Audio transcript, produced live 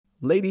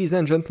Ladies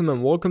and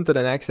gentlemen, welcome to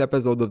the next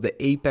episode of the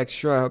Apex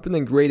Show. I hope you're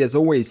doing great as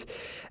always,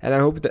 and I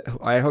hope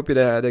you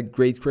had a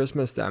great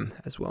Christmas time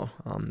as well.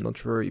 I'm not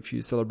sure if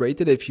you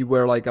celebrated, if you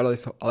were like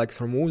Alex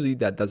Hormozy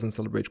that doesn't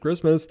celebrate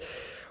Christmas,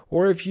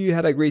 or if you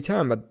had a great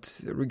time.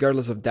 But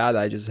regardless of that,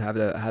 I just have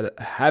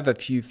a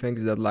few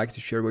things that I'd like to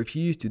share with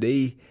you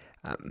today,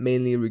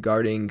 mainly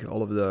regarding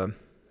all of the.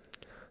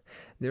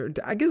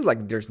 I guess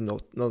like there's no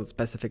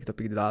specific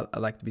topic that I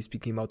like to be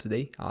speaking about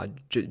today.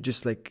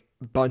 Just like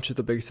bunch of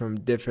topics from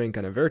different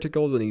kind of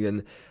verticals and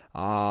even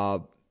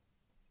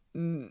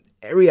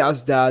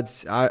areas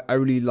that I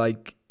really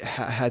like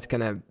had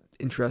kind of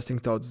interesting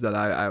thoughts that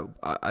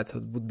I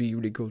thought would be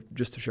really cool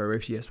just to share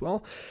with you as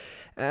well.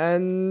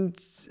 And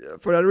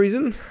for that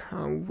reason,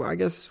 I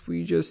guess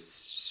we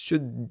just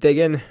should dig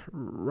in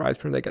right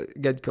from the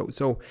get-go.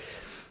 So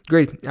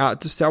great.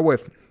 To start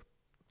with,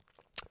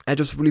 I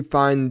just really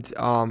find,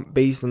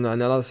 based on the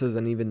analysis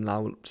and even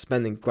now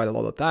spending quite a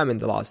lot of time in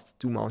the last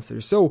 2 months or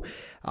so,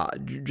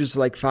 just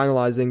like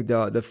finalizing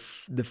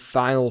the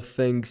final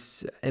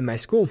things in my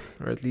school,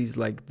 or at least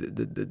like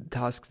the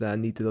tasks that I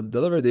need to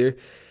deliver there.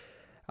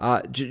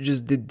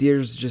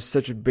 There's just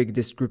such a big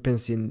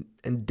discrepancy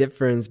and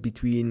difference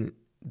between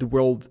the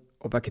world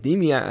of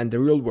academia and the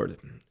real world,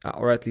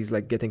 or at least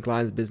like getting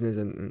clients, business,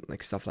 and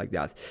like stuff like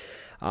that.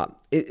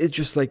 It's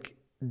just like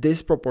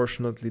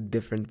disproportionately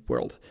different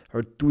world,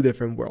 or two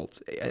different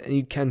worlds, and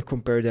you can't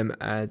compare them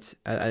at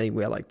any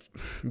way. Like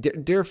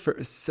there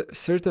are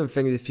certain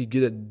things, if you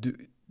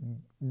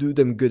do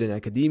them good in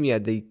academia,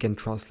 they can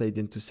translate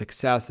into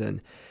success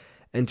and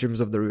in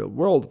terms of the real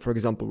world. For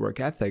example, work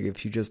ethic.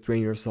 If you just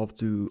train yourself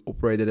to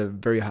operate at a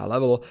very high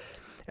level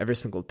every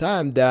single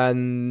time,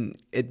 then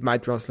it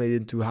might translate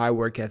into high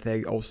work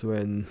ethic also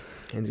in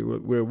the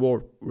real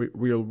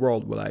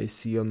world, what I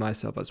see on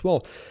myself as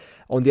well.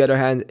 On the other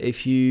hand,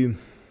 if you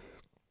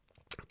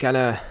kind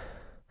of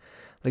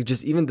like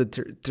just even the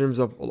terms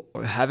of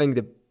having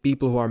the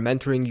people who are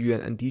mentoring you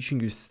and teaching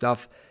you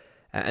stuff,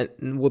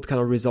 and what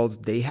kind of results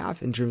they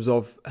have in terms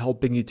of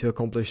helping you to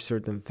accomplish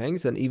certain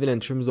things, and even in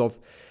terms of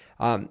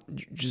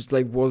just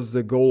like what's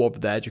the goal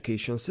of the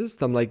education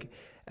system, like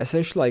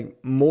essentially like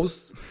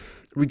most,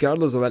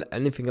 regardless of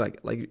anything, like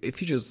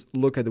if you just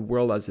look at the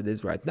world as it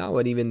is right now,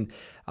 and even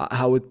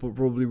how it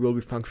probably will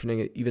be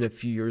functioning even a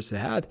few years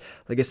ahead,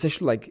 like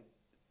essentially like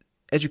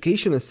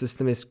education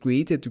system is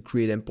created to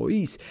create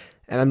employees.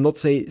 And I'm not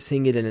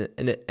saying it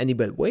in any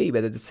bad way,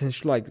 but it's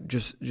essentially like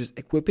just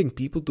equipping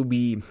people to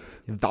be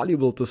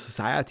valuable to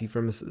society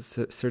from a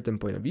certain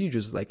point of view,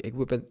 just like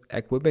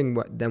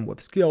equipping them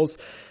with skills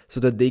so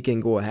that they can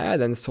go ahead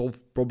and solve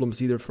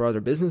problems either for other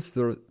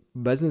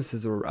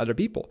businesses or other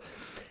people.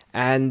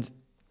 And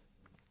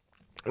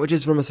which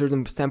is from a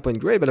certain standpoint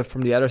great, but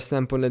from the other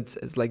standpoint,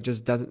 it's like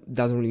just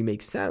doesn't really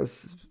make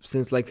sense,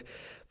 since like,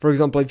 for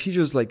example, if you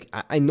just like,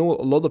 I know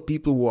a lot of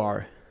people who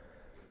are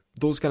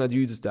those kind of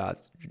dudes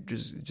that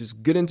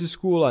just get into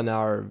school and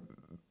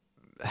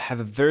have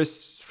a very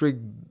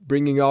strict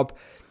bringing up,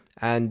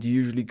 and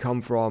usually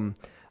come from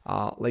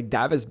like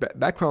diverse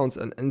backgrounds.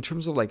 And in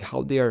terms of like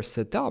how they are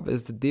set up,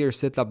 is that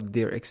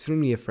they're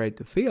extremely afraid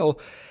to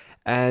fail,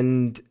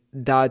 and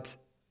that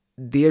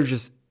they're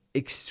just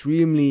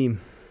extremely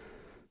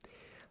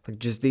like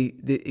they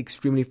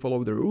extremely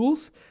follow the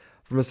rules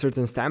from a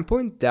certain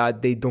standpoint,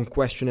 that they don't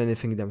question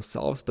anything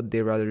themselves, but they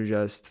rather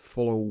just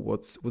follow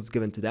what's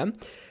given to them,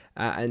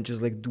 and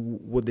just like do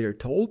what they're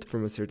told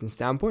from a certain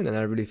standpoint. And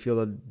I really feel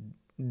that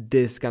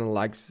this kind of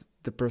lacks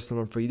the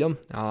personal freedom,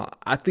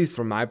 at least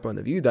from my point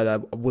of view, that I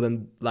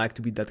wouldn't like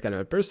to be that kind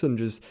of a person,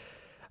 just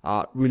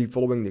really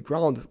following the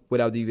ground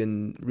without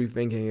even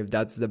rethinking if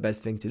that's the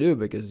best thing to do,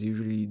 because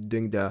usually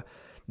doing the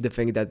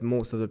thing that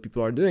most of the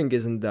people are doing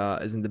isn't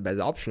the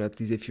best option, at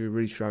least if you're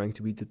really trying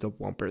to be the top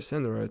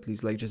 1%, or at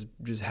least like just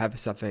have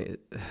something,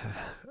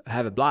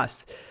 have a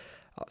blast,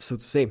 so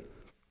to say.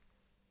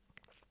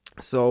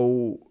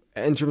 So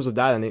in terms of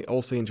that, and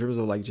also in terms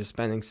of like just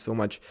spending so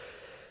much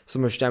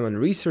time on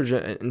research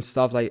and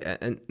stuff, like,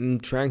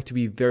 and trying to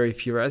be very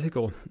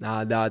theoretical,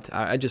 that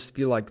I just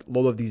feel like a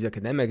lot of these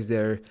academics,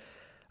 they're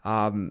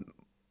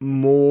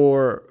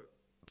more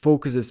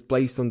focus is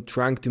placed on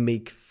trying to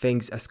make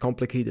things as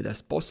complicated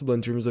as possible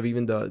in terms of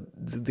even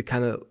the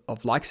kind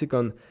of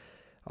lexicon,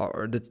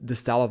 or the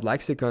style of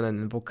lexicon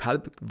and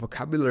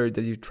vocabulary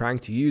that you're trying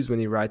to use when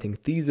you're writing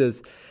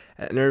thesis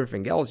and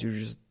everything else. You're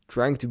just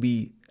trying to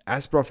be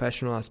as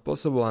professional as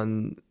possible.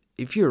 And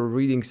if you're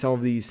reading some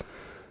of these,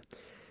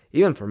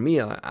 even for me,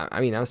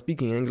 I mean, I'm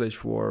speaking English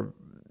for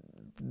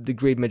the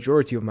great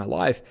majority of my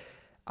life.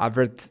 I've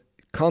read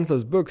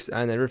countless books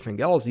and everything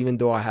else, even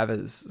though I have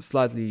a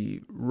slightly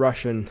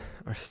Russian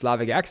or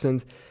Slavic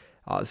accent,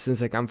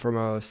 since I come from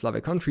a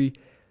Slavic country.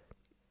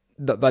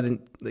 But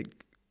like,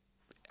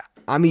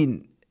 I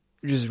mean,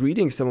 just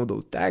reading some of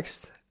those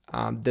texts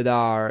that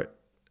are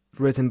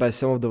written by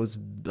some of those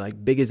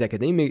like biggest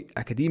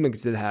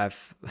academics that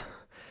have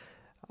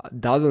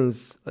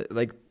dozens,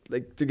 like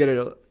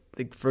together.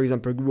 Like, for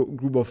example,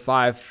 group of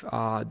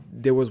 5,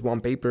 there was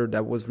one paper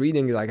that was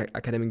reading, like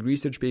academic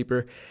research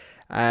paper,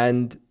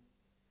 and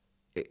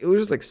it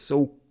was just like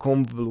so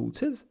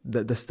convoluted,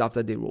 the stuff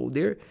that they wrote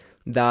there,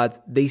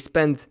 that they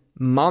spent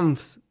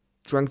months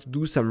trying to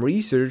do some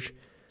research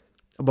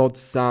about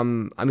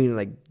some, I mean,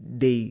 like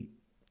they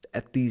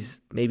at least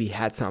maybe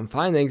had some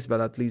findings,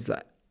 but at least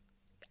like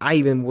I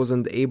even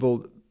wasn't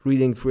able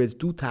reading through it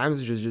 2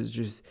 times,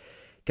 just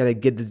kind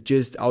of get the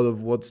gist out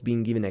of what's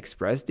being even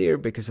expressed there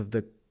because of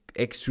the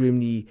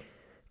extremely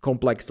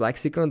complex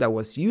lexicon that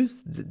was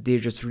used. They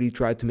just really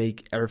tried to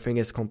make everything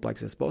as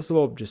complex as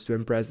possible just to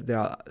impress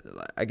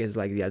I guess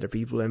like the other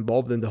people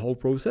involved in the whole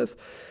process.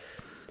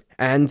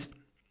 And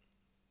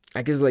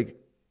I guess like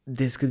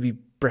this could be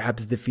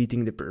perhaps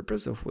defeating the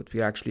purpose of what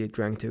we're actually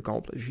trying to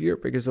accomplish here,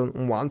 because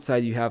on one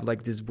side you have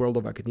like this world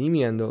of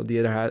academia, and on the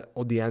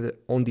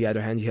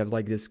other hand you have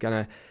like this kind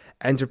of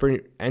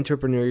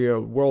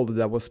entrepreneurial world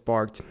that was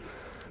sparked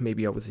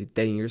maybe I would say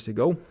 10 years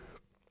ago,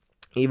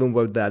 even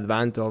with the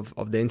advent of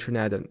the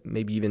internet, and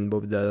maybe even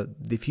with the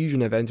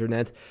diffusion of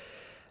internet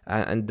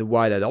and the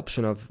wide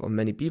adoption of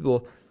many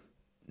people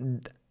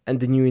and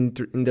the new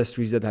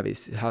industries that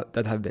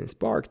have been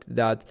sparked,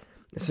 that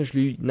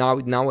essentially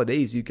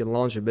nowadays you can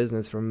launch a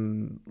business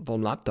from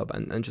laptop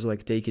and just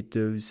like take it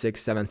to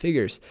 6-7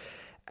 figures,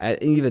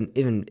 and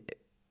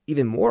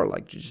even more,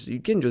 like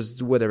you can just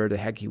do whatever the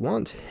heck you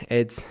want.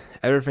 It's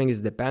everything is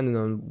dependent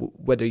on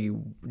whether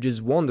you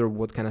just wonder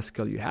what kind of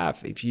skill you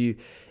have. If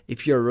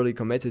you're really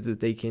committed to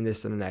taking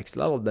this to the next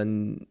level,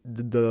 then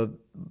the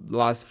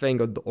last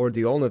thing or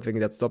the only thing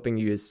that's stopping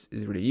you is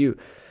really you.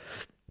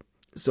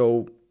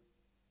 So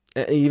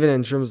even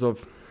in terms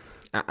of,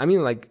 I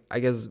mean, like, I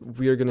guess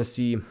we're going to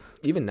see,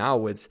 even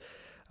now, it's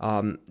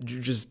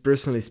just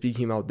personally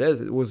speaking about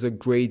this, it was a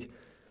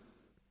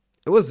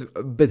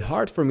bit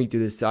hard for me to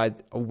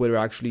decide whether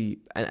actually,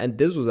 and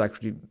this was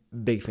actually a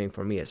big thing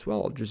for me as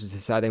well, just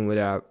deciding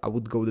whether I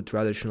would go the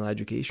traditional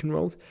education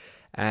route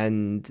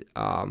and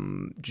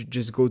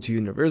just go to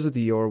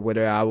university, or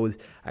whether I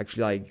would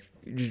actually like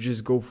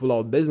just go full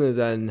out business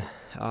and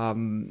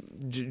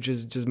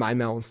just mind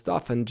my own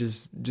stuff and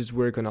just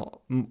work on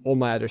all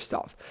my other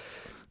stuff.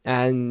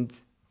 And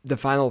the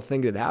final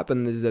thing that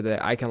happened is that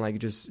I can like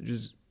just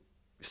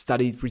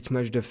study pretty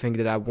much the thing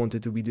that I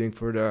wanted to be doing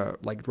for the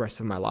rest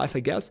of my life, I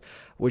guess,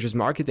 which is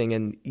marketing.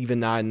 And even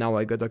now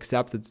I got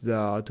accepted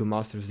to a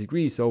master's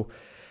degree, so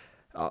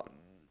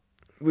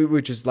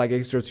which is like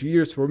extra 2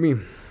 years for me.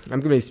 I'm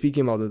gonna be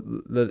speaking about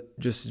it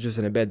just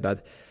in a bit,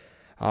 but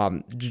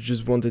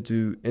just wanted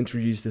to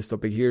introduce this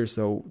topic here.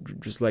 So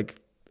just like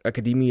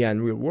academia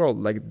and real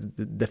world, like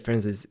the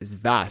difference is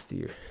vast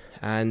here.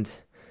 And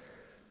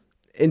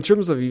in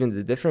terms of even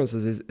the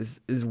differences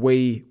is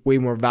way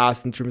more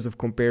vast in terms of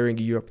comparing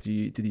Europe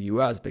to the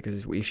US,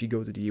 because if you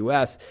go to the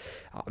US,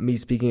 me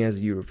speaking as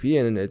a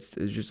European, it's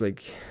just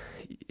like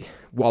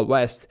Wild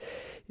West.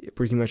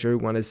 Pretty much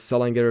everyone is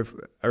selling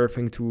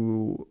everything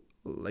to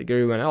like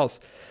everyone else,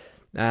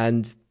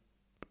 and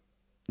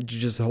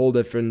just a whole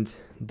different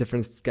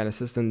kind of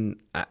system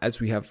as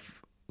we have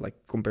like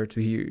compared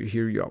to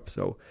here Europe.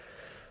 So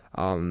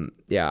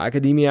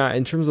academia,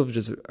 in terms of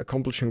just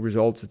accomplishing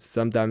results, it's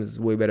sometimes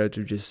way better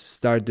to just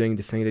start doing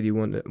the thing that you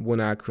want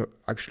to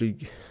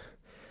actually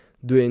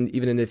do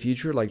even in the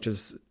future. Like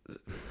just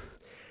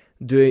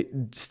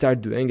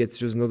start doing. It's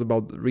just not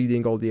about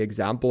reading all the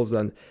examples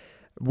and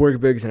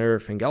workbooks and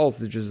everything else.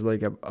 It's just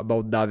like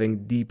about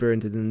diving deeper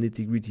into the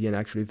nitty gritty and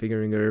actually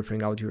figuring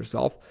everything out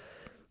yourself,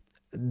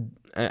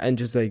 and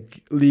just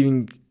like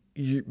being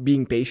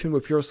patient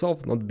with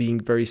yourself, not being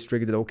very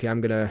strict that okay,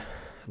 I'm gonna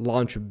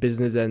launch a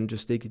business and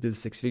just take it to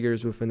 6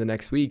 figures within the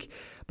next week,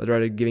 but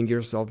rather giving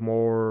yourself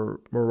more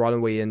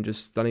runway and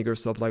just telling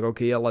yourself like,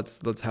 okay,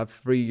 let's have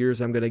 3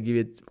 years. I'm gonna give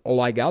it all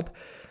I got,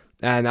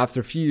 and after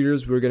a few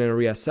years, we're gonna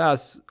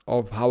reassess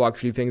of how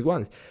actually things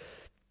went,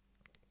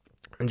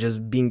 and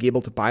just being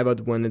able to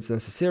pivot when it's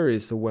necessary.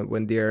 So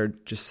when there are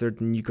just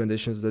certain new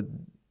conditions that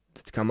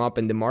come up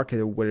in the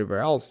market or whatever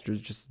else,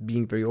 just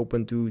being very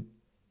open to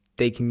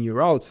taking new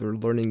routes or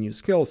learning new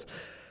skills.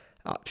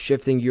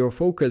 Shifting your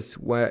focus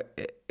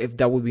if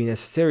that would be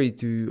necessary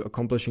to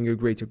accomplishing your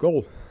greater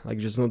goal, like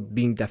just not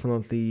being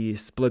definitely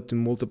split to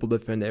multiple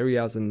different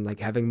areas and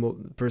like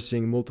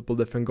pursuing multiple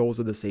different goals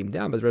at the same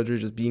time, but rather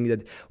just being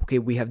that, okay,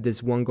 we have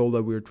this one goal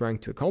that we're trying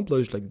to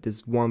accomplish, like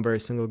this one very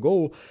single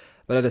goal,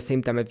 but at the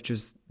same time, if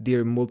just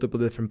there are multiple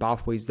different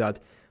pathways that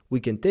we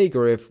can take,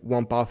 or if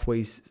one pathway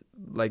is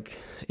like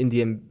in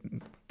the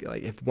end,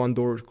 like if one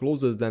door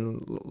closes,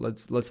 then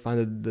let's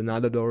find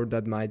another door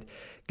that might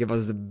give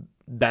us the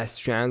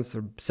best chance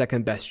or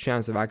second best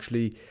chance of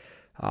actually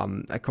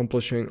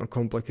accomplishing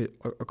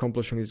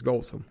his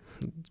goal. So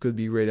it could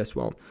be great as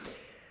well.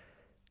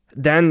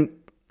 Then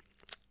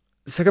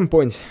second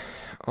point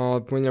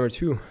number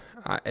 2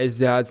 is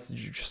that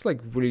just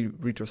like really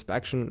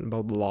retrospection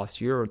about the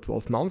last year or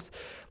 12 months.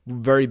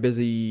 Very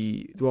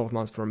busy 12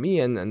 months for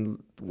me,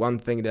 and one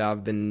thing that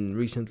I've been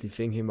recently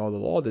thinking about a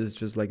lot is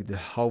just like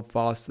how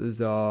fast is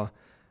the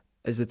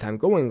time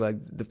going, like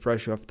the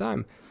pressure of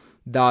time,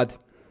 that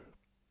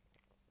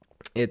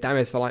time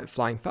is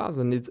flying fast,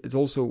 and it's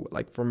also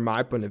like from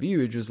my point of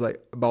view, it's just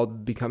like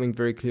about becoming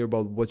very clear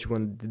about what you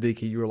want to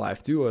dedicate your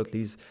life to, or at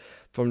least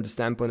from the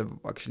standpoint of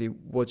actually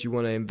what you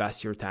want to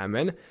invest your time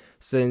in.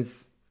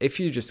 Since if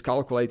you just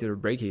calculate it or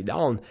break it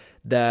down,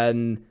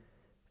 then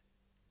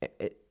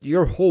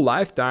your whole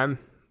lifetime,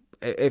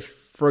 if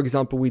for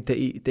example we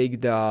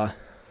take the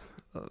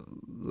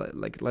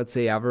like let's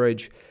say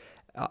average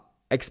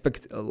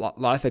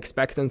life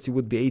expectancy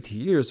would be 80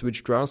 years,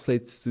 which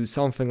translates to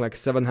something like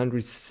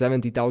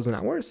 770,000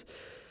 hours,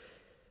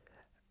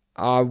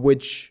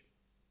 which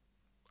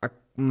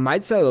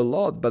might sound a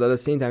lot, but at the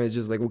same time, it's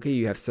just like, okay,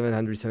 you have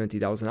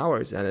 770,000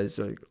 hours, and it's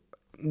like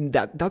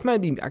that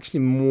might be actually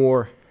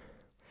more.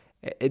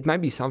 It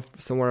might be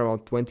somewhere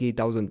around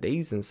 28,000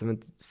 days and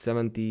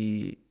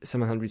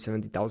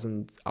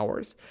 770,000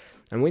 hours.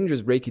 And when you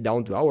just break it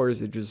down to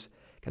hours, it just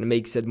kind of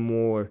makes it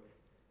more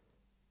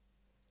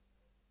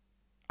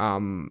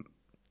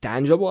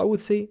tangible, I would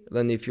say,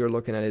 than if you're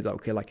looking at it,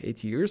 okay, like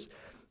 80 years.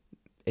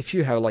 If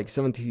you have like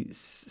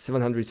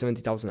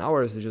 770,000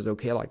 hours, it's just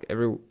okay, like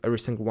every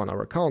single 1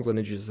 hour counts, and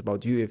it's just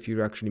about you if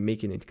you're actually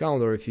making it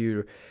count or if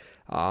you're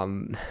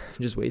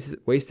just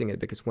wasting it.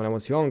 Because when I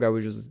was young, I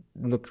was just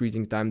not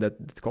treating time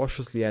that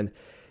cautiously, and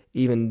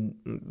even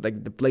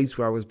like the place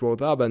where I was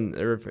brought up and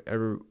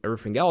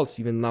everything else,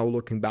 even now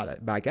looking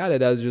back at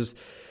it, as just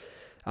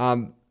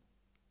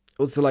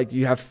also like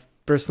you have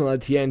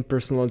personality A and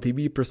personality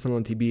B.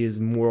 Personality B is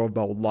more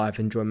about life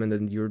enjoyment,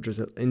 and you're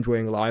just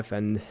enjoying life,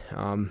 and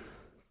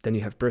then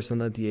you have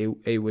personality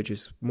A, which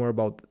is more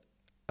about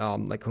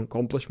like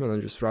accomplishment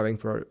and just striving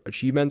for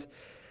achievement.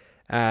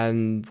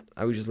 And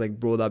I was just like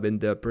brought up in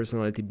the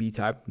personality B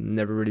type,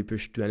 never really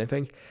pushed to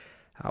anything,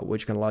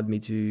 which kind of led me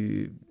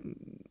to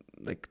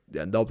like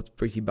adopt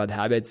pretty bad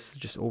habits,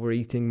 just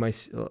overeating,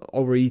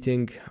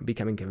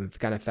 becoming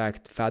kind of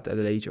fat at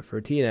the age of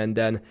 13, and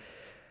then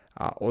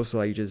also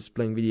like just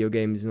playing video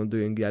games, not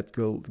doing that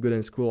good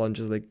in school, and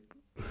just like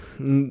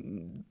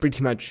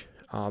pretty much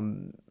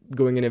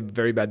going in a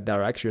very bad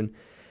direction.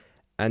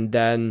 And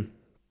then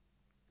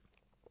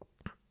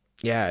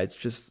it's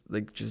just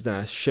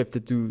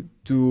shifted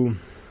to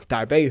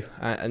type A,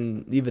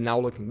 and even now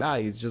looking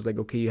back, it's just like,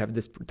 okay, you have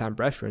this time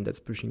pressure and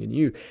that's pushing in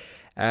you,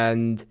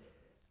 and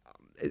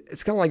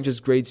it's kind of like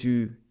just great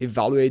to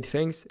evaluate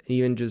things,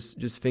 even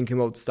just thinking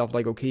about stuff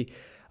like, okay,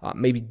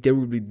 maybe there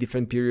will be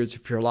different periods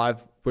of your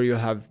life where you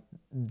have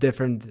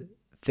different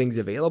things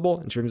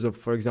available in terms of,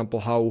 for example,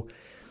 how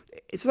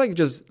it's like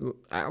just,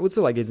 I would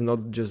say like it's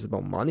not just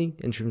about money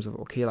in terms of,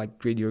 okay, like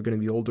great, you're going to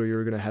be older,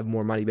 you're going to have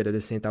more money, but at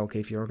the same time, okay,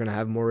 if you're going to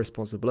have more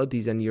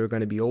responsibilities and you're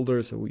going to be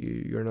older, so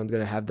you're not going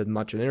to have that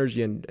much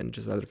energy and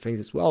just other things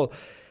as well.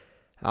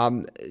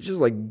 It's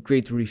just like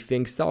great to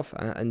rethink stuff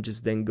and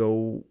just then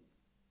go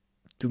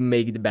to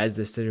make the best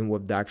decision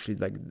with actually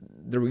like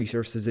the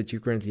resources that you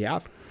currently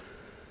have.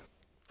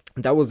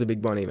 That was a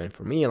big one even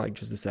for me, like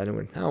just deciding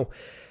right now,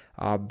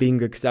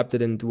 being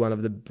accepted into one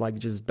of the like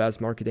just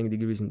best marketing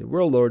degrees in the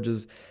world, or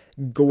just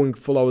going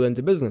full out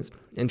into business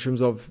in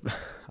terms of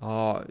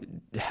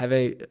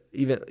having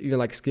even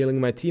like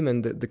scaling my team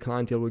and the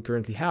clientele we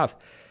currently have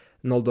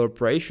and all the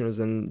operations,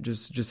 and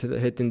just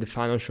hitting the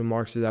financial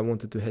marks that I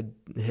wanted to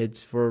hit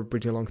for a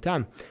pretty long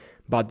time,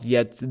 but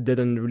yet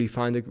didn't really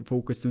find the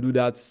focus to do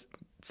that,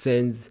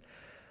 since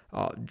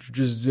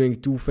just doing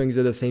two things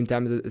at the same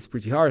time is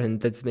pretty hard,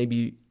 and that's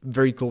maybe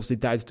very closely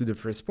tied to the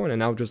first point. And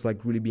now just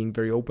like really being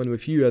very open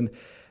with you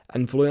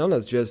and fully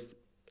honest, just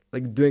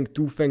like doing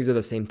two things at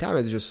the same time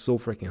is just so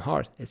freaking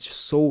hard. It's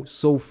just so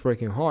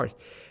freaking hard.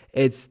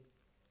 It's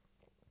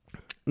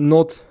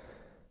not,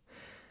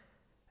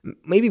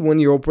 maybe when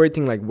you're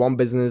operating like one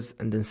business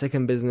and then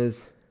second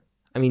business,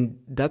 I mean,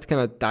 that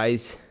kind of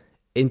ties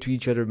into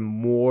each other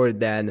more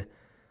than,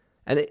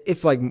 and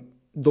if like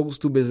those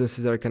two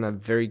businesses are kind of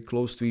very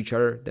close to each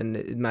other, then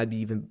it might be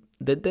even,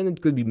 then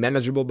it could be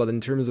manageable. But in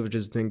terms of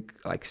just doing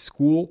like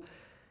school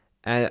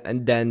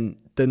and then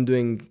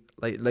doing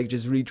like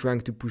just really trying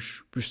to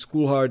push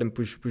school hard and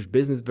push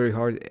business very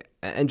hard,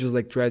 and just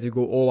like try to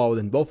go all out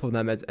in both of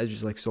them, it's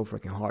just like so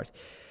freaking hard.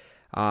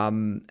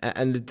 And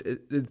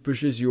it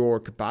pushes your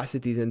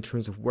capacities in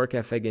terms of work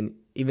ethic, and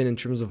even in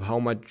terms of how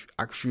much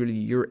actually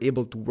you're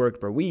able to work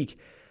per week.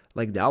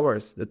 Like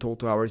the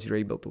total hours you're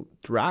able to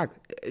track,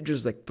 it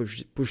just like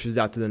pushes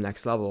that to the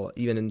next level,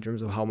 even in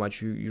terms of how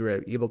much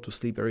you're able to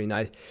sleep every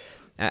night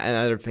and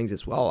other things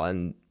as well.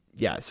 And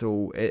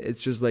so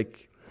it's just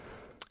like,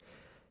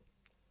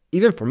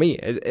 even for me,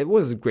 it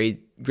was a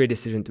great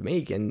decision to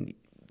make. And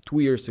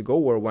 2 years ago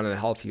or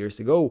 1.5 years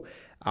ago,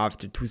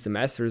 after 2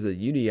 semesters at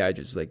uni, I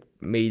just like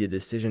made a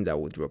decision that I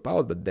would drop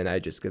out, but then I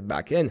just got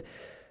back in.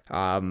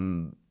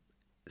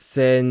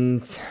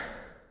 Since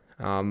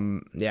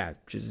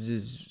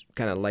just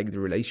kind of like the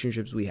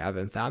relationships we have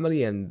in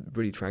family, and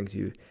really trying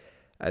to,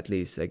 at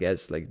least I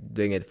guess, like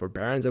doing it for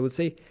parents, I would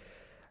say,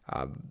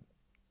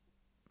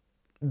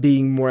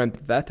 being more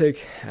empathetic,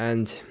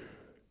 and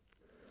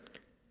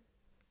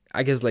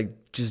I guess like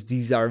just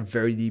these are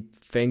very deep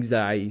things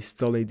that I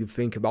still need to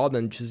think about,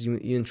 and just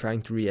even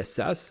trying to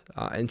reassess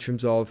in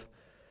terms of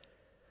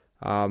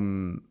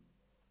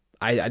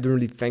I don't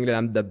really think that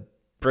I'm the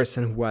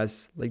person who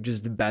has like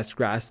just the best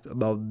grasp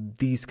about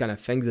these kind of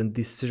things and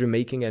decision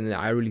making, and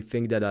I really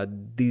think that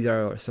these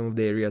are some of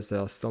the areas that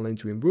are still need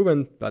to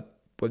improvement. But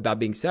with that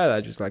being said, I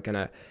just like kind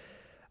of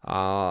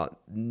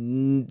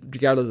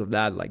regardless of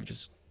that, like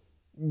just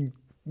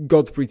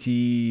got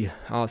pretty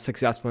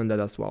successful in that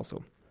as well.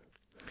 So,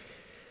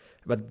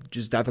 but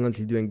just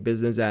definitely doing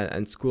business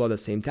and school at the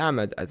same time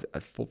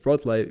at full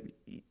throttle.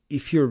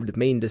 If you're the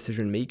main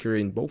decision maker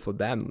in both of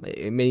them,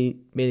 mainly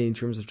in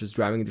terms of just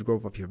driving the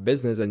growth of your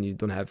business, and you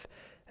don't have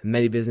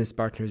many business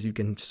partners you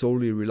can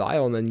solely rely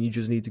on, and you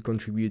just need to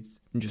contribute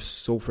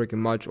just so freaking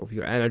much of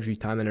your energy,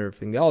 time, and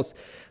everything else,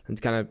 and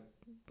it kind of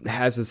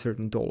has a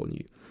certain toll on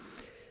you.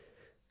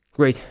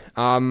 Great.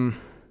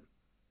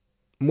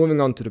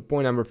 Moving on to the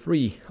point number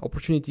 3,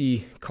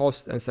 opportunity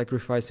cost and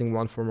sacrificing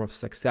one form of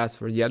success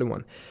for the other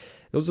one.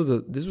 This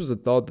was a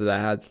thought that I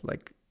had,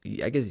 like,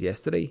 I guess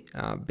yesterday,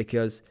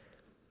 because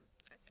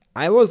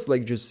I was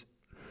like just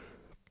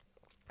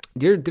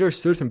there are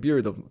certain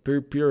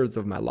periods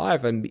of my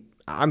life, and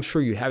I'm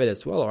sure you have it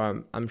as well,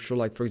 or I'm sure,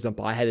 like, for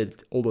example, I had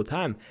it all the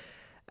time,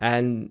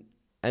 and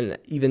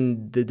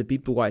even the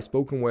people who I've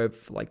spoken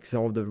with, like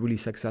some of the really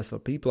successful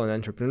people and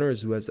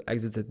entrepreneurs who has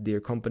exited their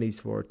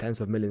companies for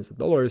tens of millions of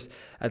dollars,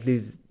 at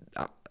least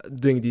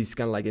doing these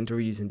kind of like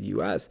interviews in the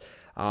US,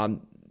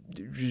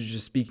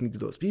 just speaking to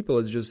those people,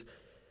 it's just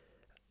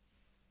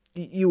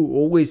you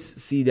always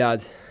see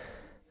that.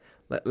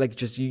 Like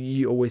just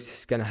you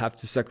always gonna have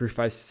to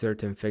sacrifice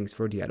certain things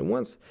for the other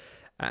ones,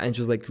 and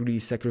just like really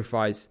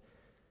sacrifice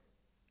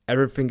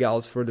everything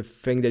else for the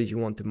thing that you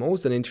want the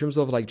most. And in terms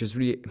of like just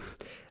really,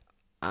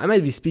 I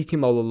might be speaking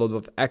about a lot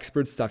of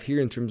expert stuff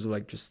here in terms of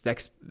like just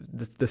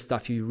the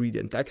stuff you read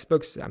in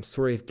textbooks. I'm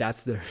sorry if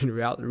that's the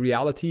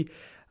reality.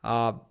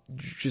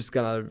 Just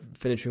kind of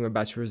finishing my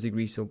bachelor's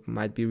degree, so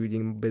might be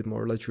reading a bit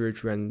more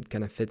literature and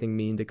kind of fitting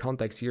me in the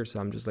context here. So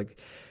I'm just like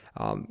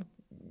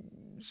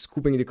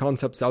scooping the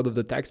concepts out of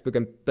the textbook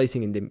and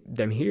placing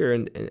them here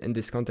in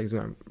this context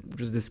where I'm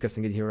just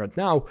discussing it here right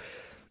now.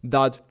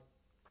 That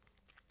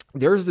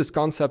there's this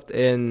concept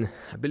in,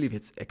 I believe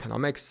it's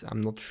economics, I'm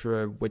not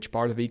sure which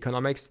part of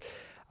economics,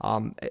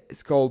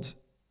 it's called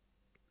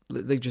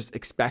like just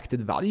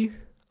expected value,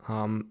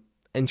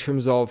 in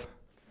terms of,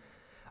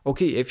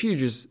 okay, if you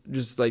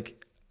just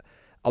like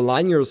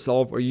align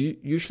yourself, or you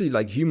usually,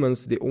 like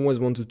humans, they always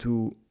wanted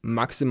to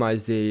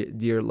maximize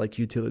their like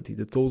utility,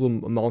 the total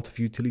amount of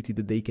utility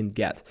that they can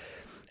get.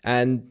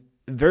 And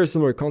very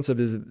similar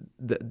concept is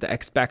the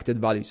expected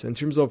value. So in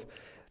terms of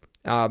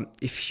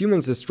if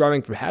humans are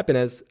striving for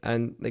happiness,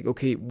 and like,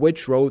 okay,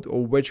 which road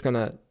or which kind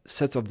of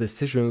sets of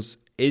decisions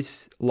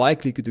is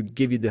likely to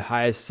give you the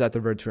highest set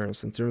of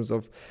returns in terms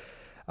of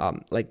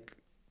like,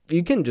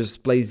 you can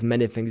just place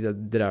many things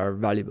that are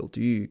valuable to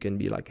you. You can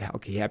be like,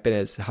 okay,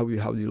 happiness, how do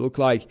you look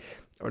like,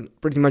 or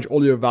pretty much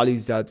all your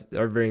values that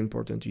are very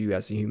important to you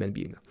as a human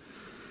being.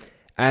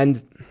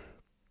 And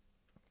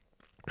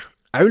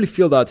I really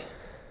feel that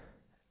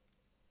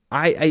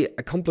I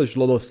accomplished a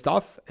lot of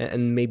stuff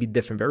and maybe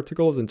different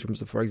verticals in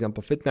terms of, for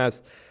example,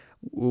 fitness,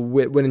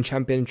 winning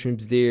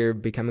championships there,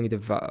 becoming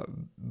the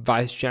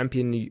vice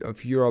champion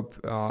of Europe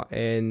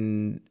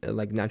in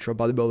like natural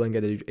bodybuilding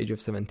at the age of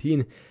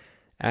 17.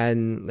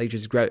 And like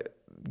just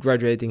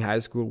graduating high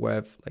school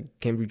with like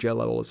Cambridge A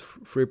levels,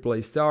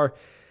 3 star,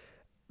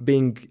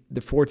 being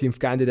the 14th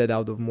candidate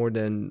out of more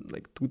than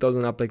like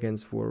 2,000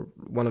 applicants for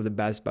one of the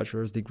best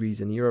bachelor's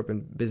degrees in Europe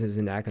in business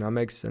and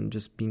economics, and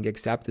just being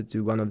accepted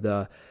to one of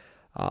the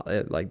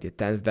like the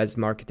 10th best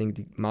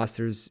marketing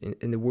masters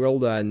in the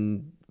world,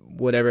 and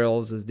whatever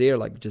else is there,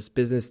 like just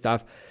business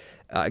stuff,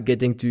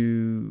 getting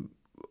to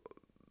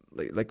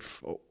like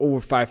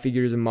over 5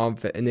 figures a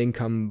month in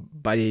income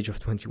by the age of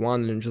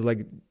 21, and just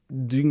like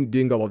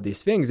doing all of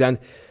these things. And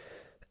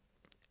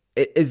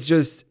it's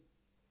just,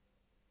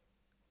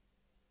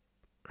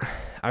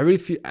 I really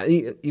feel,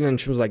 even in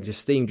terms of like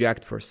just staying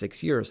jacked for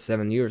 6 years,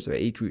 7 years, or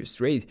 8 years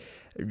straight,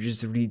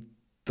 just really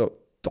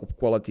top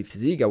quality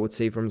physique, I would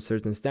say, from a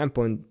certain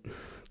standpoint.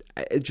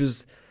 It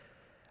just,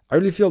 I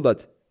really feel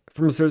that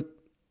from a certain,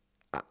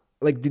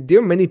 like, there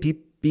are many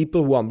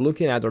people who I'm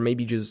looking at, or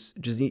maybe just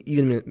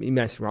even in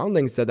my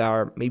surroundings, that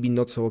are maybe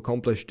not so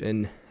accomplished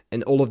in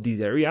all of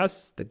these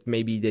areas, that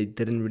maybe they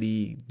didn't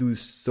really do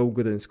so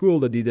good in school,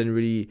 that they don't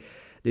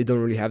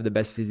really have the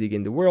best physique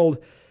in the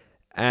world,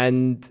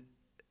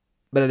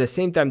 but at the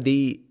same time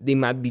they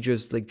might be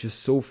just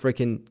so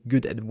freaking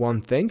good at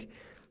one thing,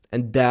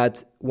 and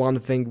that one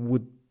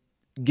thing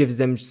gives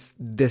them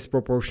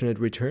disproportionate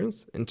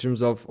returns in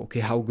terms of, okay,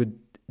 how good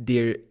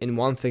they're in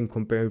one thing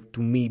compared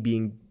to me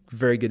being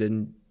very good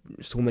in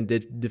so many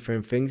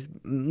different things.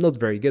 Not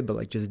very good, but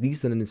like just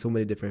decent in so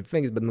many different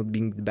things, but not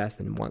being the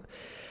best in one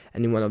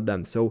of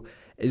them. So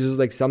it's just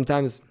like,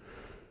 sometimes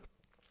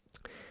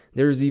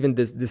there's even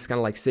this kind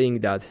of like saying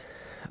that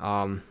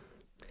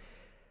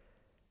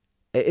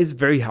it's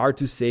very hard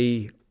to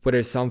say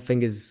whether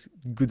something is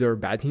good or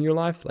bad in your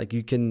life. Like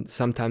you can,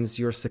 sometimes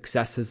your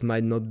successes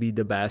might not be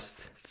the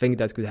best thing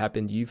that could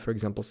happen to you. For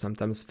example,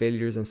 sometimes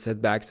failures and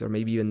setbacks, or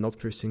maybe even not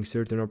pursuing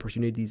certain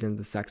opportunities, and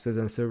the success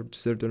and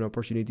certain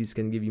opportunities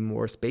can give you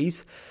more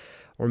space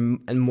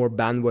and more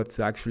bandwidth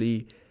to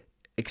actually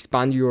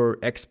expand your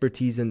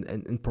expertise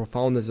and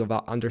profoundness of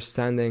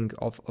understanding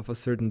of a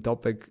certain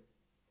topic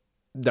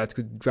that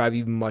could drive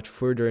you much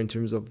further in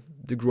terms of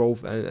the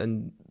growth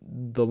and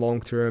the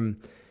long-term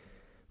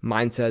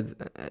mindset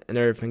and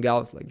everything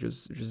else. Like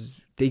just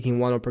taking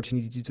one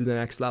opportunity to the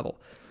next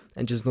level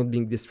and just not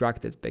being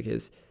distracted,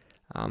 because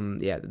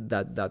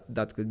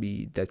that could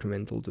be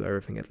detrimental to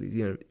everything, at least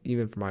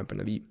even from my point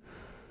of view.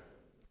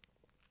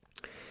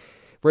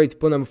 Great.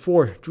 Point number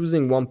 4,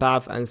 choosing one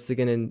path and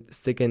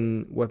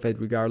sticking with it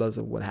regardless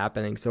of what's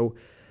happening. So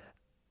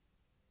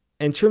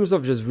in terms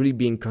of just really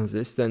being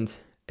consistent,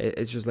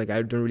 it's just like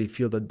I don't really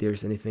feel that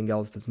there's anything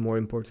else that's more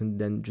important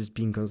than just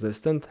being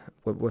consistent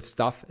with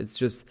stuff. It's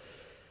just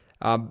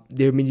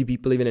there are many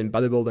people even in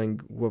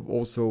bodybuilding who have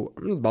also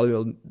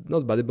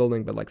not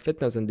bodybuilding but like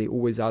fitness, and they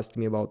always ask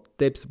me about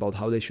tips about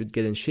how they should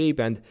get in shape,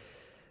 and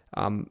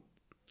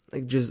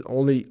like just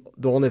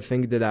the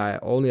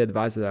only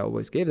advice that I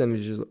always gave them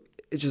is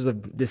it's just a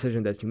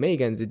decision that you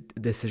make and the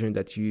decision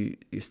that you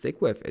stick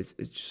with. It's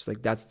just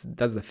like that's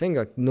the thing.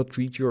 Like, not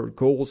treat your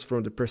goals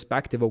from the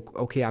perspective of,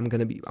 okay, I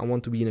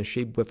want to be in a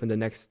shape within the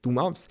next 2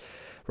 months.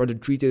 Rather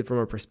treat it from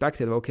a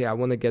perspective, okay, I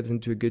want to get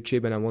into a good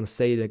shape and I want to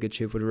stay in a good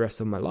shape for the rest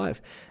of my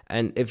life.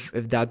 And if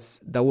that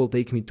will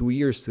take me 2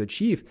 years to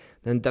achieve,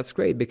 then that's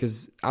great,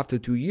 because after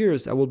 2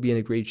 years I will be in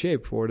a great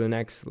shape for the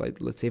next, like,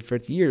 let's say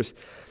 30 years.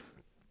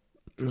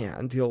 Yeah,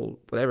 until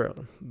whatever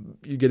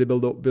you get a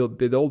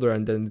bit older,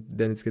 and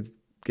then it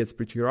gets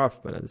pretty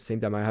rough. But at the same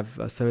time, I have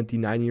a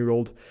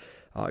 79-year-old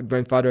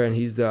grandfather, and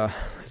he's the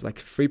like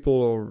triple,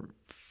 or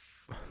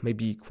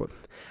maybe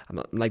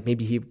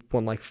maybe he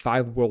won like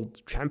 5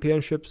 world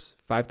championships,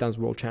 5 times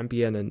world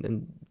champion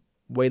in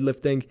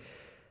weightlifting,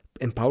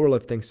 in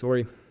powerlifting,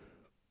 sorry.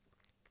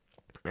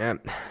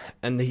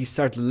 And he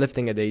started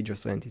lifting at the age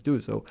of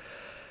 22. So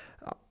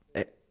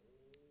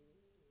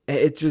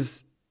it's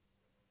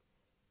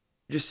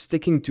just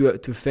sticking to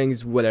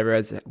things, whatever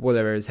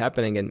is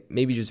happening, and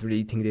maybe just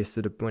relating this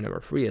to the point number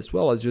 3 as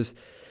well, as just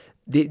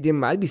there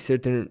might be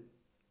certain,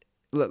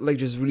 like,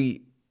 just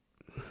really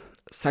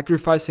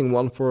sacrificing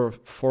one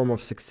form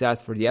of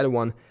success for the other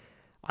one.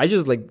 I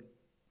just like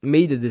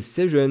made a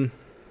decision.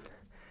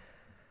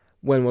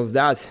 When was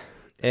that?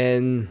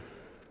 And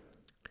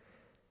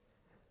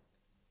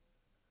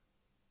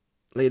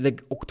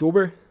like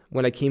October,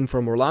 when I came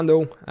from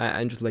Orlando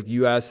and just like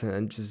US,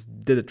 and just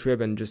did a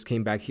trip and just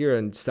came back here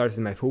and started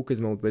my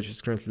focus mode, which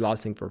is currently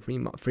lasting for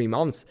 3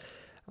 months.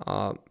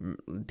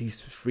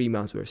 These 3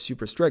 months were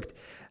super strict,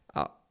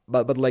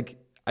 but like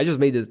I just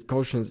made this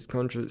conscious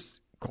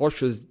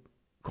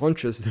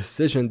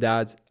decision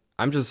that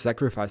I'm just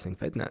sacrificing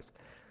fitness.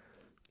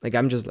 Like,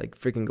 I'm just like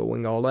freaking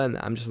going all in.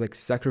 I'm just like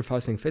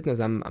sacrificing fitness.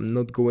 I'm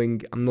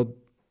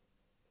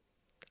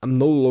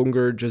no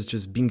longer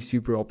just being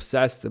super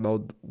obsessed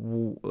about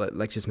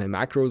like just my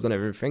macros and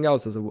everything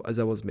else as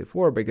I was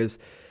before, because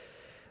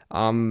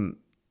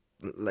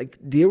like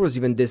there was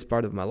even this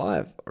part of my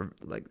life, or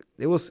like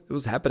it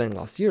was happening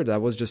last year, that I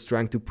was just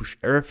trying to push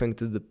everything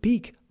to the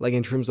peak, like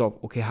in terms of,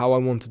 okay, how I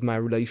wanted my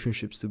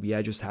relationships to be.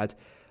 I just had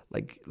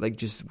like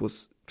just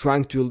was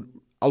trying to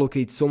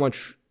allocate so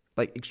much,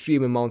 like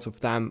extreme amounts of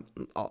time,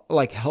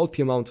 like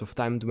healthy amounts of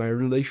time to my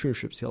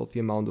relationships, healthy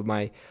amount of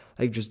my,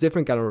 like, just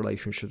different kind of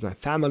relationships, my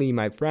family,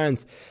 my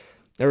friends,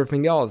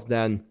 everything else.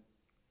 Then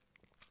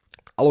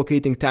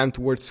allocating time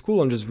towards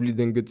school and just really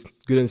doing good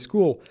in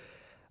school.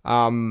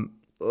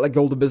 Like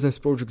all the business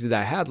projects that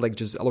I had, like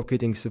just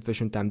allocating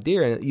sufficient time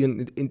there. And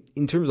even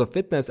in terms of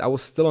fitness, I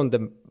was still on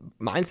the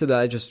mindset that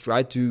I just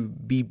tried to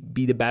be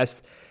the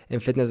best in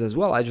fitness as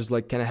well. I just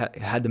like kind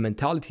of had the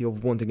mentality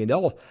of wanting it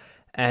all,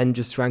 and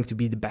just trying to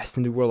be the best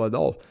in the world at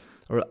all,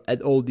 or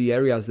at all the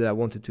areas that I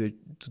wanted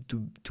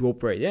to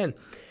operate in.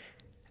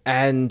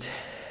 And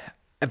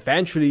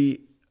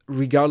eventually,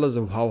 regardless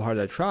of how hard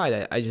I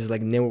tried, I just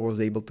like never was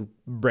able to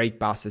break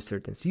past a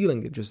certain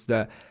ceiling. It just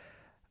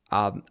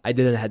I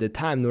didn't have the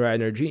time nor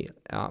energy.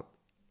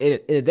 In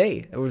a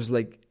day, it was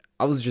like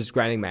I was just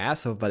grinding my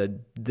ass off, but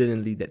it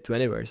didn't lead that to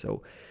anywhere.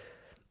 So,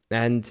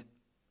 and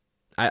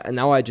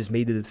now I just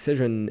made the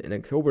decision in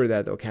October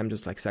that, okay, I'm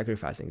just like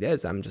sacrificing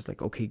this. I'm just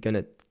like, okay,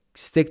 gonna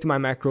stick to my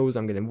macros.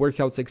 I'm gonna work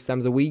out 6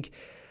 times a week,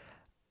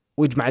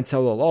 which might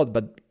sound a lot,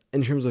 but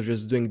in terms of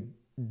just doing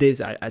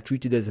this, I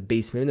treat it as a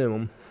base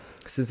minimum.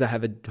 Since I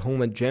have a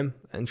home and gym,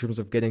 in terms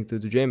of getting to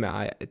the gym,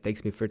 it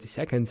takes me 30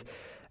 seconds,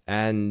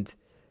 and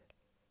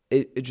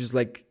it just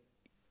like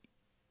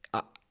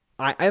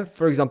I have,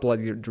 for example,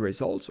 like the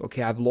results.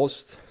 Okay, I've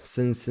lost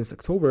since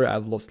October.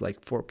 I've lost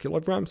like 4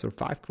 kilograms or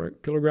 5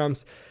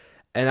 kilograms,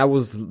 and I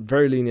was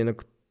very lean in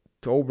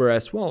October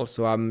as well.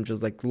 So I'm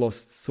just like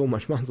lost so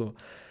much muscle.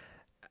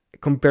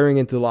 Comparing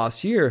it to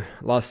last year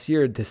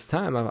this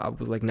time I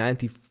was like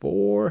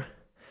 94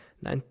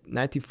 and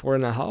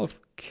a half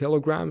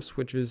kilograms,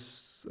 which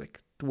is like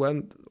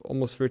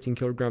almost 13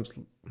 kilograms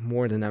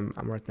more than I'm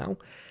right now,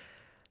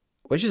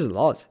 which is a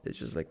lot. It's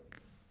just like,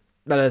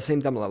 but at the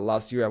same time, like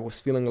last year I was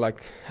feeling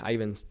like, I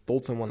even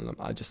told someone,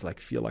 I just like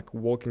feel like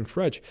walking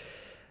fridge.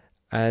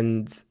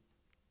 And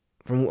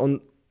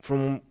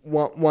from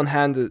one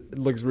hand it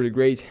looks really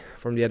great,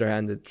 from the other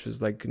hand it's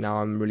just like,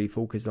 now I'm really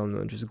focused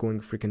on just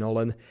going freaking all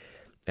in,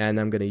 and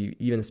I'm gonna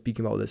even speak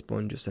about this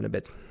point just in a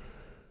bit.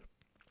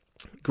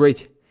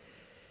 Great.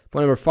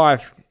 Point number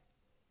 5,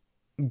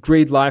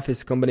 great life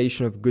is a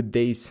combination of good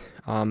days,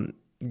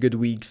 good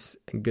weeks,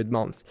 and good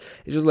months.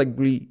 It's just like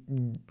really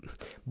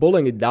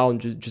boiling it down.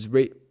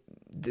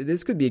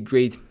 This could be a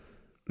great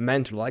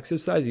mental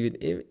exercise.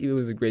 It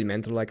was a great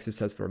mental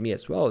exercise for me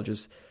as well.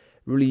 Just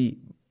really,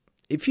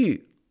 if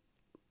you,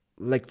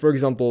 like, for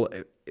example,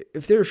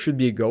 if there should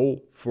be a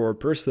goal for a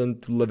person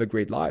to live a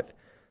great life,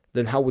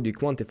 then how would you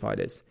quantify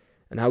this?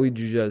 And how would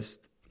you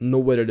just know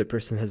whether the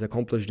person has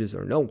accomplished this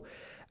or no?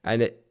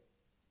 And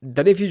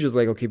that if you just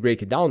like, okay,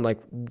 break it down, like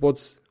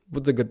what's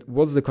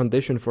the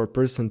condition for a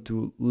person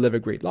to live a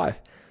great life?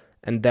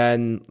 And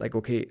then like,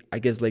 okay, I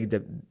guess like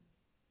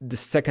the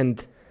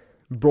second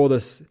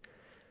broadest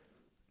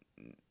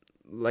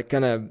like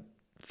kind of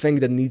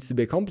thing that needs to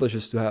be accomplished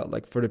is to have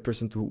like for the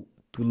person to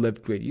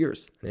live great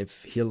years. And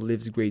if he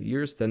lives great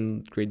years,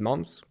 then great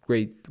months,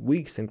 great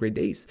weeks, and great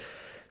days.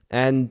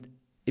 And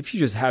if you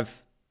just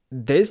have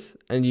this,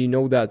 and you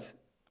know that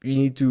you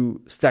need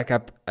to stack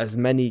up as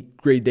many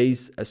great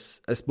days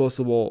as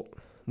possible,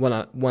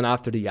 one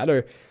after the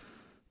other,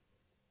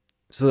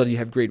 so that you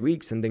have great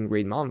weeks and then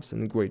great months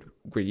and great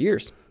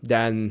years,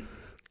 then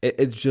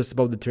it's just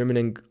about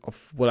determining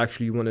of what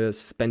actually you want to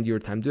spend your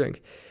time doing,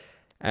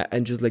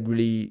 and just like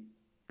really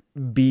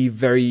be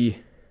very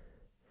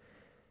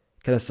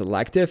kind of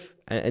selective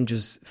and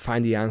just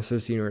find the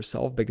answers in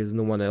yourself, because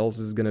no one else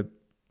is gonna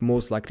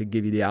most likely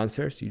give you the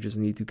answers. You just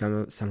need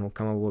to somehow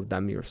come up with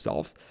them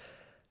yourself,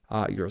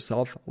 I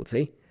would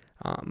say.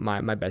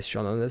 My best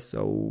shot on this.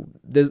 So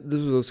this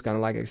was kind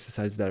of like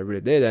exercise that I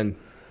really did, and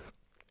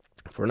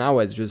for now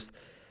it's just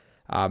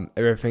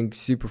everything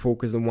super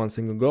focused on one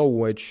single goal,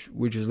 which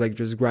is like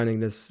just grinding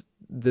this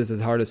as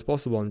hard as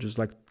possible and just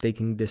like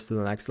taking this to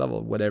the next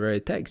level, whatever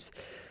it takes.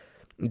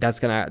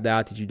 That's kind of the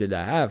attitude that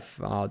I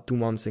have 2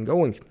 months and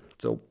going.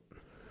 So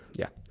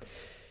yeah,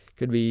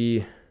 could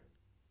be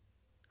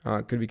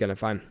kind of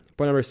fine.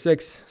 Point number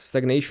 6,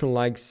 stagnation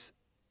likes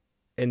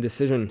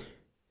indecision.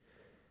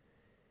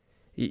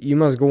 You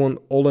must go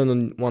all in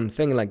on one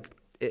thing. Like,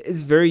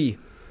 it's very,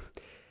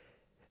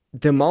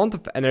 the amount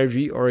of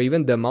energy or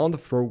even the amount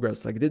of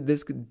progress, like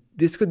this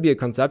could be a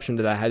conception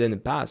that I had in the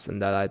past and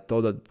that I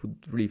thought that would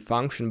really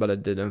function, but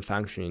it didn't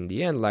function in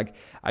the end. Like,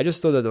 I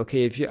just thought that,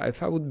 okay,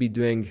 if I would be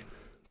doing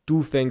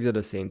 2 things at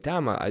the same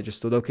time, I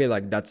just thought, okay,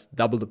 like that's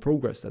double the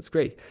progress. That's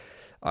great.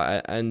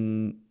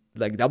 And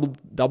like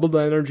double the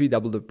energy,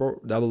 double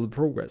the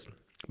progress.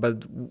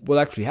 But what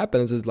actually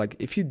happens is, like,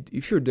 if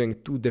you're doing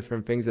 2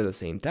 different things at the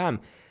same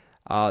time,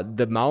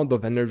 the amount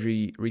of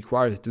energy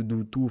required to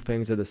do 2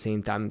 things at the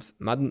same time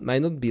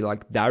might not be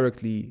like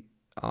directly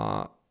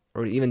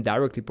or even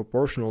directly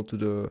proportional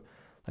to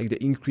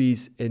the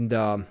increase in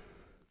the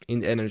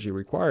energy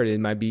required. It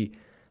might be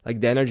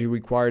like the energy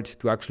required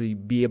to actually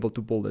be able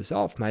to pull this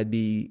off might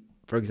be,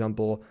 for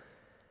example,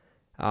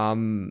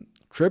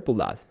 triple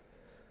that.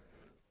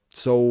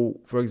 So,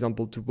 for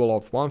example, to pull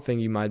off one thing,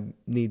 you might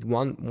need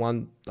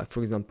one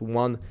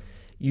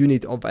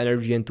unit of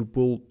energy, and to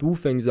pull 2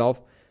 things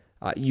off,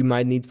 you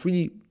might need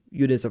 3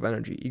 units of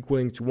energy,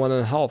 equaling to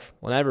 1.5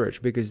 on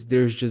average, because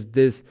there's just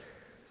this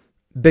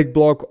big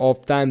block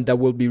of time that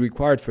will be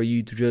required for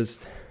you to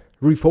just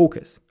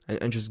refocus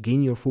and just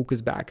gain your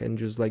focus back and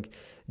just like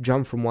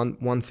jump from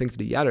one thing to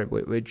the other,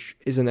 which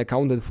isn't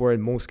accounted for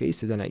in most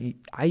cases. And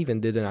I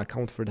even didn't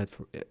account for that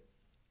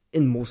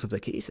in most of the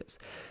cases.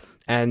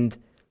 And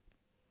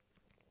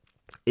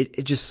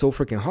it's just so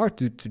freaking hard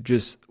to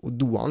just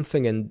do one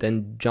thing and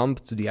then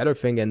jump to the other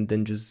thing and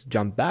then just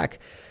jump back.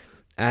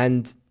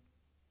 And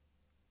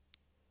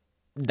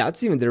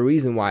that's even the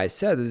reason why I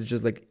said it's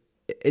just like,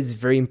 it's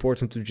very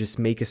important to just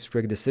make a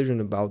strict decision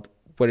about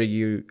whether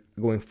you're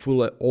going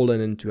all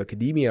in into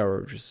academia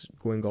or just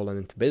going all in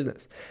into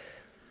business.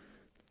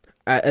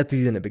 At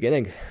least in the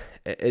beginning,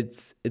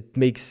 it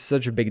makes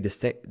such a big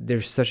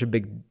there's such a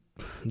big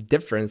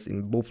difference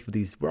in both of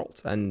these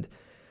worlds, and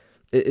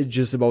it's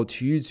just about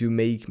you to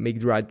make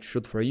the right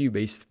shot for you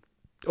based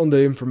on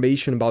the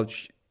information about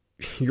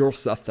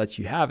yourself that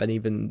you have, and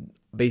even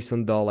based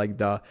on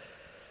the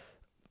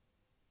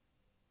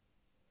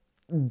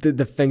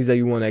things that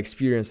you want to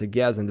experience, I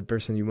guess, and the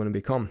person you want to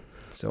become.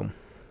 So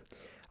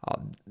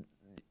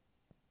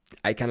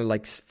I kind of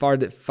like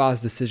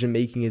fast decision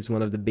making is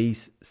one of the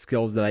base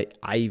skills that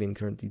I even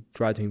currently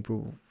try to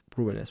improve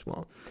in as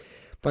well.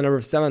 Point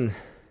number 7,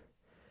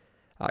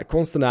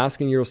 constant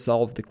asking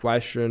yourself the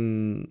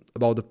question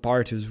about the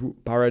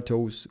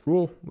Pareto's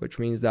rule, which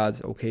means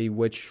that, okay,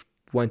 which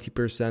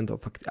 20%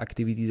 of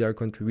activities are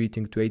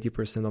contributing to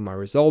 80% of my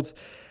results,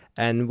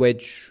 and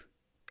which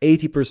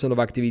 80% of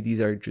activities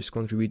are just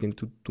contributing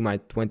to my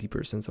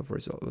 20% of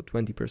result,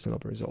 20%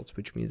 of results,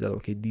 which means that,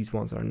 okay, these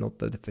ones are not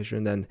that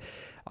efficient and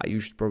you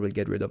should probably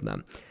get rid of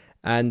them.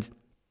 And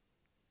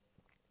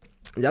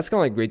that's kind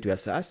of like great to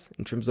assess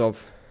in terms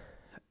of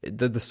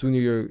that the sooner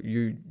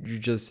you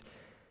just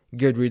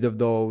get rid of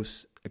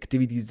those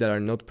activities that are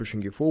not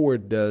pushing you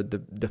forward,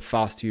 the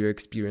faster you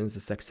experience the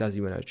success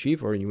you want to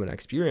achieve or you want to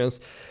experience.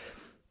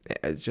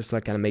 It's just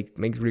like kind of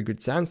makes really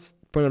good sense.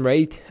 Point number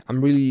 8, I'm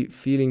really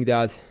feeling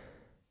that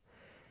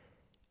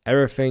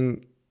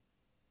everything,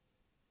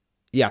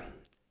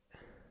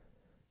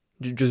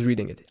 just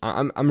reading it.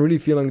 I'm really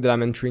feeling that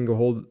I'm entering a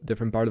whole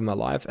different part of my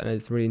life, and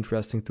it's really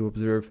interesting to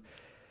observe.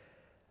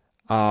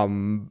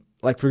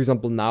 Like, for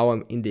example, now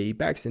I'm in the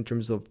apex in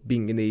terms of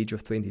being in the age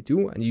of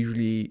 22. And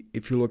usually,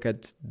 if you look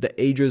at the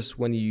ages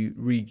when you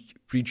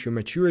reach your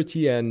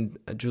maturity and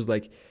just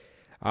like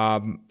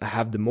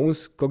have the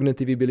most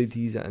cognitive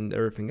abilities and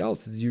everything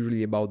else, it's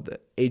usually about the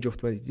age of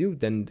 22.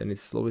 Then it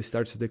slowly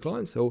starts to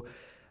decline. So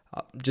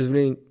just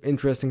really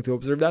interesting to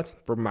observe that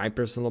from my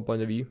personal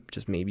point of view.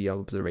 Just maybe an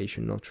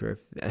observation. Not sure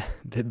if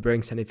that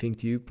brings anything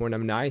to you. Point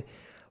number 9.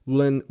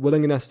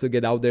 Willingness to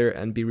get out there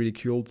and be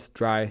ridiculed,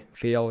 try,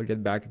 fail,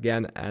 get back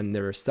again, and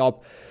never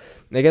stop.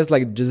 I guess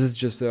like this is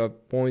just a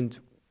point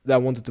that I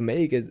wanted to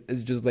make. Is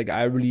just like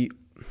I really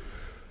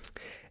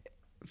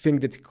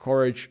think that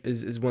courage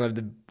is one of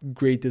the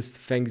greatest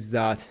things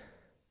that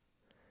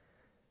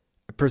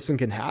a person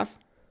can have.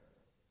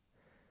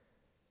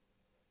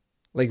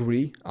 Like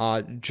really,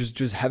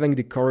 just having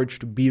the courage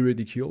to be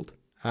ridiculed,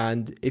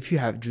 and if you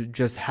have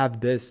just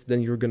have this,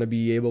 then you're gonna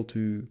be able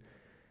to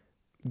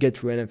get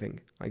through anything.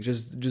 Like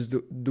just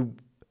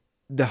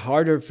the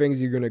harder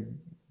things you're gonna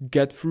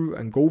get through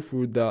and go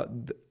through,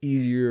 the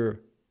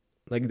easier,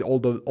 like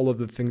all of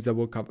the things that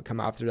will come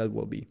after that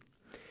will be.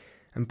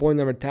 And point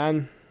number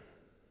 10,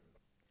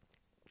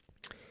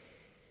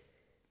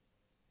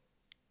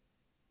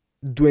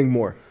 doing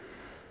more.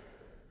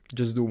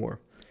 Just do more.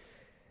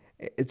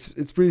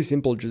 It's pretty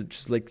simple.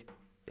 Just like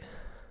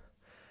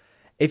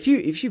if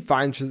you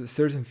find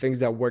certain things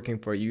that are working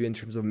for you in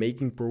terms of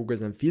making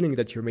progress and feeling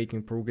that you're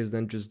making progress,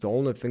 then just the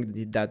only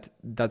thing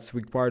that's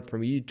required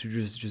from you to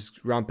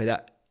just ramp it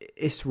up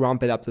is to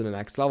ramp it up to the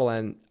next level,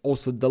 and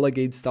also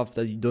delegate stuff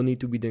that you don't need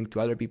to be doing to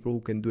other people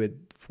who can do it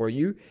for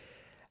you.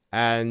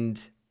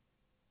 And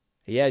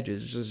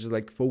just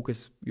like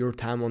focus your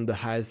time on the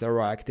highest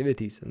ROI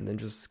activities and then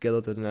just scale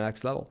it to the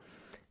next level.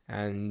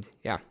 And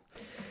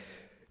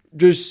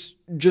just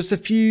a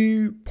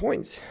few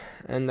points,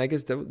 and I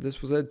guess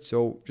this was it.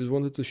 So just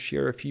wanted to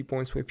share a few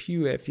points with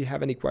you. If you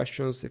have any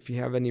questions, if you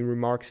have any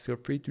remarks, feel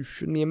free to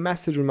shoot me a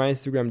message on my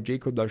Instagram,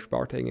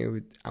 Jacob-Bartek.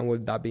 And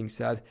with that being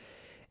said,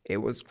 it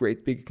was great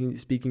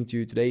speaking to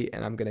you today,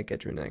 and I'm gonna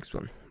catch you in the next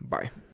one. Bye.